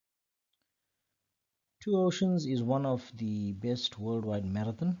Two Oceans is one of the best worldwide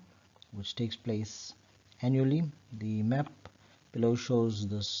marathon which takes place annually. The map below shows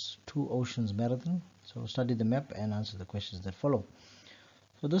this Two Oceans marathon. So study the map and answer the questions that follow.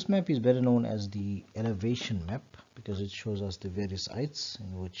 So this map is better known as the elevation map because it shows us the various heights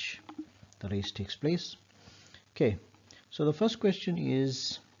in which the race takes place. Okay, so the first question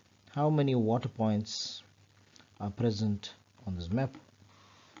is, how many water points are present on this map?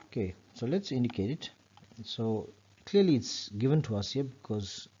 Okay, so let's indicate it. So clearly it's given to us here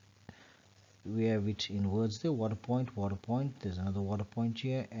because we have it in words there. Water point, there's another water point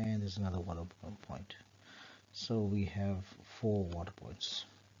here, and there's another water point. So we have 4 water points.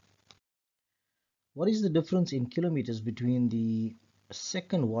 What is the difference in kilometers between the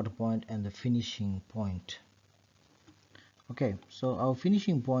second water point and the finishing point? Okay, so our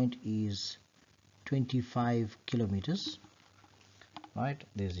finishing point is 25 kilometers, right?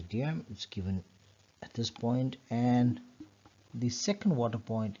 There's a DM, it's given at this point, and the second water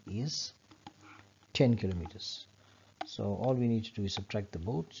point is 10 kilometers. So all we need to do is subtract the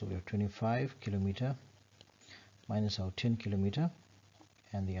both. So we have 25 kilometer minus our 10 kilometer,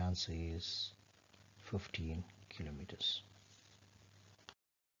 and the answer is 15 kilometers.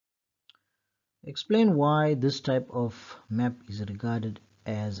 Explain why this type of map is regarded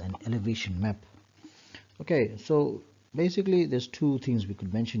as an elevation map. Okay, so basically there's two things we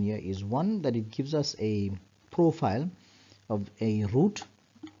could mention here. Is one, that it gives us a profile of a route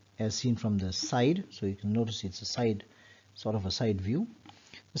as seen from the side, so you can notice it's a side, sort of a side view.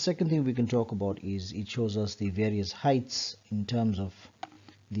 The second thing we can talk about is it shows us the various heights in terms of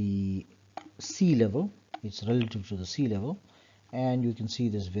the sea level. It's relative to the sea level, and you can see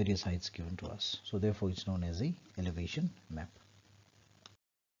there's various heights given to us, so therefore it's known as a elevation map.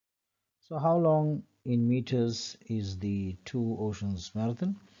 So how long in meters is the Two Oceans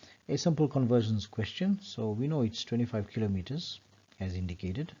marathon? A simple conversions question. So we know it's 25 kilometers as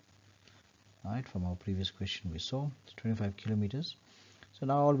indicated, right? From our previous question we saw it's 25 kilometers. So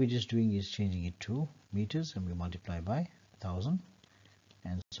now all we're just doing is changing it to meters, and we multiply by 1000,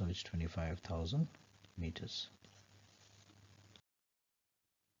 and so it's 25,000 meters.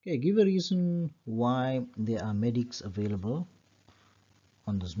 Okay, give a reason why there are medics available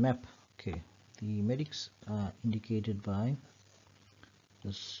on this map. Okay, the medics are indicated by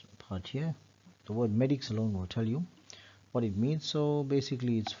this part here. The word medics alone will tell you what it means. So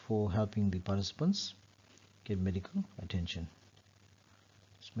basically it's for helping the participants get medical attention.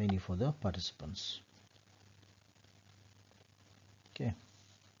 It's mainly for the participants. Okay.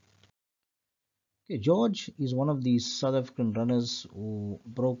 Okay, George is one of the South African runners who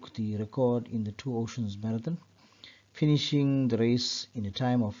broke the record in the Two Oceans marathon, finishing the race in a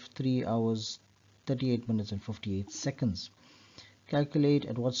time of 3 hours 38 minutes and 58 seconds. Calculate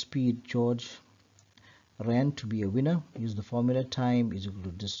at what speed George ran to be a winner. Use the formula time is equal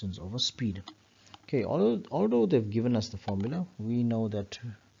to distance over speed. Okay, although they've given us the formula, we know that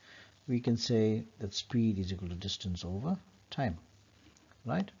we can say that speed is equal to distance over time,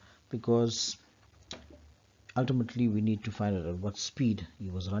 right? Because ultimately we need to find out at what speed he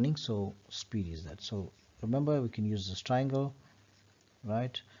was running, so speed is that. So remember, we can use this triangle,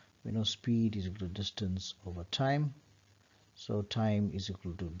 right? We know speed is equal to distance over time, so time is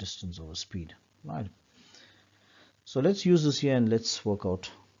equal to distance over speed, right? So let's use this here and let's work out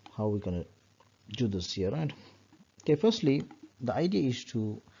how we're going to do this here, right? Okay, firstly the idea is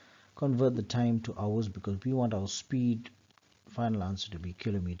to convert the time to hours because we want our speed final answer to be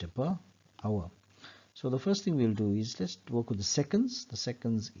kilometer per hour. So the first thing we'll do is let's work with the seconds. The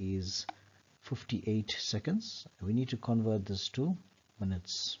seconds is 58 seconds. We need to convert this to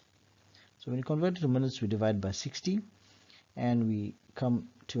minutes. So when you convert it to minutes, we divide by 60 and we come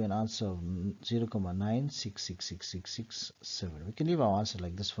to an answer of 0.9666667. We can leave our answer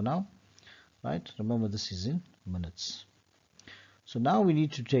like this for now, right? Remember, this is in minutes. So now we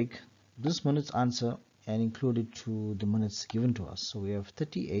need to take this minutes answer and include it to the minutes given to us. So we have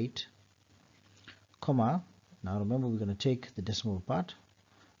 38 comma, now remember we're going to take the decimal part,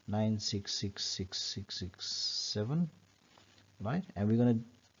 9666667, right? And we're going to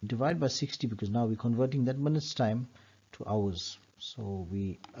divide by 60 because now we're converting that minutes time to hours. So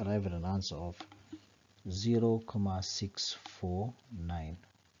we arrive at an answer of 0.649,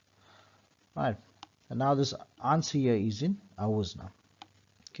 right? And now this answer here is in hours now.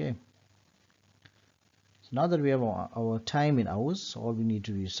 Okay, so now that we have our time in hours, all we need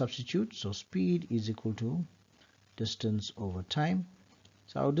to do is substitute. So speed is equal to distance over time.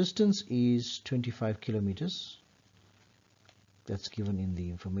 So our distance is 25 kilometers. That's given in the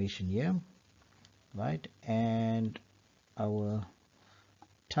information here, right? And our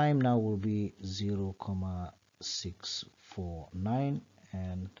time now will be 0,649,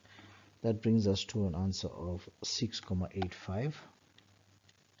 and that brings us to an answer of 6,85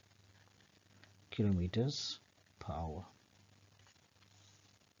 kilometers per hour.